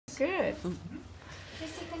Good.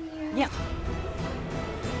 Yeah.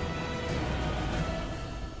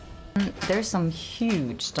 There's some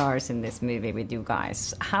huge stars in this movie with you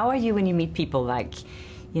guys. How are you when you meet people like,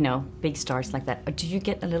 you know, big stars like that? Do you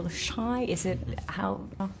get a little shy? Is it how?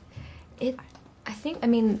 I think, I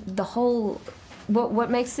mean, the whole,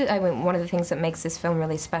 what makes it, I mean, one of the things that makes this film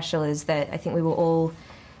really special is that I think we all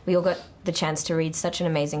got the chance to read such an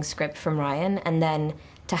amazing script from Ryan, and then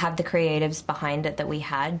to have the creatives behind it that we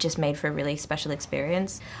had just made for a really special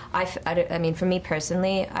experience. I mean, for me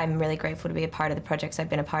personally, I'm really grateful to be a part of the projects I've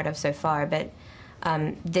been a part of so far, but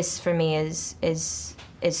this for me is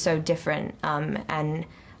so different, and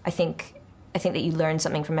I think that you learn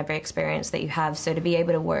something from every experience that you have, so to be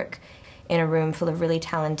able to work in a room full of really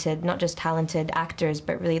talented, not just talented actors,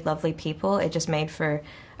 but really lovely people, it just made for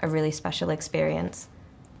a really special experience.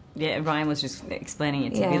 Yeah, Ryan was just explaining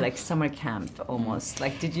it to be like summer camp almost.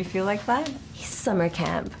 Like, did you feel like that? Summer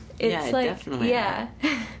camp. It's yeah, like, definitely. Yeah.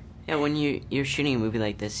 Yeah, when you're shooting a movie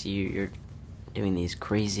like this, you're doing these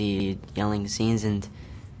crazy yelling scenes, and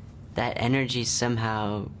that energy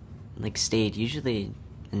somehow like stayed. Usually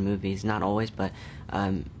in movies, not always, but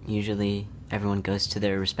usually everyone goes to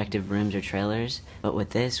their respective rooms or trailers. But with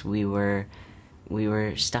this, we were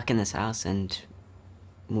stuck in this house, and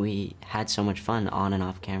we had so much fun on and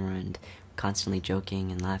off camera, and constantly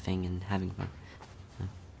joking and laughing and having fun.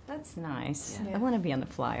 That's nice. Yeah. I want to be on the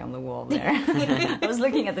fly on the wall there. I was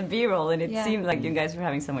looking at the B-roll, and it seemed like you guys were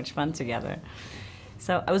having so much fun together.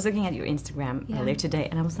 So I was looking at your Instagram earlier today,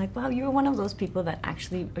 and I was like, wow, you're one of those people that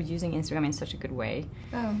actually are using Instagram in such a good way.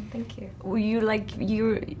 Oh, thank you. Were you like,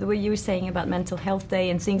 the way you were saying about Mental Health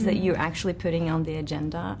Day and things that you're actually putting on the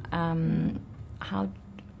agenda,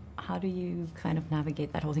 how do you kind of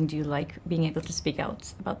navigate that whole thing? Do you like being able to speak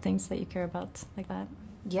out about things that you care about like that?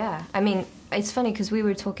 Yeah, I mean, it's funny because we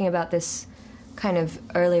were talking about this kind of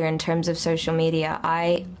earlier in terms of social media.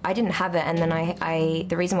 I didn't have it, and then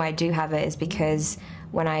the reason why I do have it is because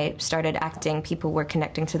when I started acting, people were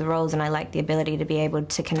connecting to the roles, and I like the ability to be able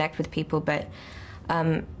to connect with people. But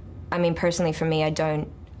I mean, personally, for me, I don't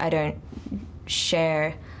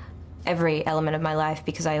share every element of my life,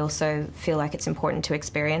 because I also feel like it's important to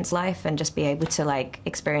experience life and just be able to like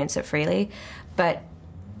experience it freely. But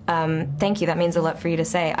thank you, that means a lot for you to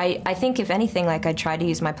say. I think if anything, like, I try to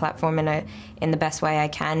use my platform in the best way I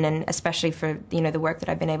can, and especially for, you know, the work that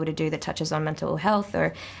I've been able to do that touches on mental health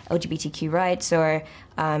or LGBTQ rights or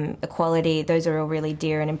equality. Those are all really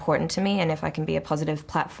dear and important to me, and if I can be a positive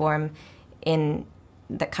platform in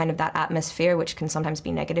that kind of that atmosphere, which can sometimes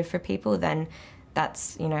be negative for people, then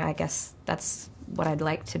that's, you know, I guess that's what I'd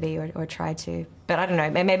like to be or try to. But I don't know,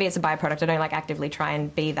 maybe it's a byproduct. I don't like actively try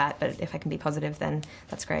and be that, but if I can be positive, then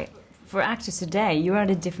that's great. For actors today, you are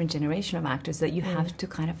a different generation of actors that you have to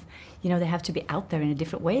kind of, you know, they have to be out there in a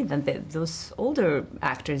different way than those older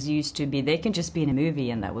actors used to be. They can just be in a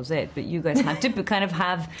movie and that was it. But you guys have to kind of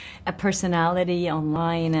have a personality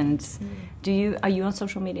online. And are you on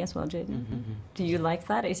social media as well, Jaeden? Mm-hmm. Do you like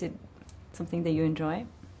that? Is it something that you enjoy?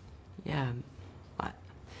 Yeah.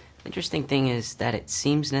 The interesting thing is that it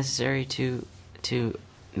seems necessary to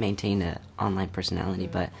maintain an online personality,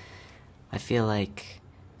 but I feel like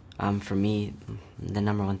for me, the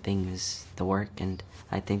number one thing is the work, and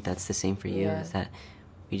I think that's the same for you, is that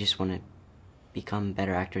we just want to become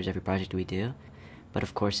better actors every project we do. But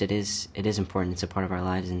of course it is important, it's a part of our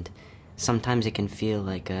lives, and sometimes it can feel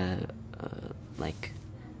like a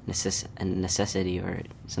necessity or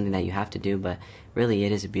something that you have to do, but really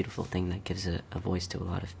it is a beautiful thing that gives a voice to a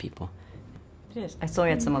lot of people. It is. I saw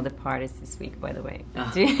you at some of the parties this week, by the way.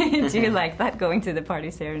 Do you like that, going to the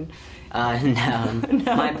parties here? No. No.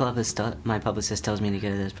 My publicist tells me to go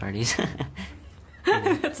to those parties.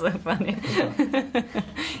 That's so funny.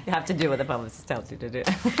 You have to do what the publicist tells you to do.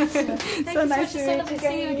 So nice to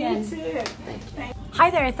see you again. Hi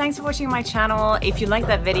there, thanks for watching my channel. If you like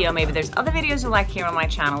that video, maybe there's other videos you like here on my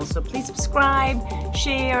channel, so please subscribe,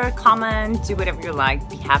 share, comment, do whatever you like.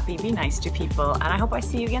 Be happy, be nice to people, and I hope I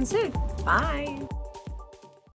see you again soon. Bye!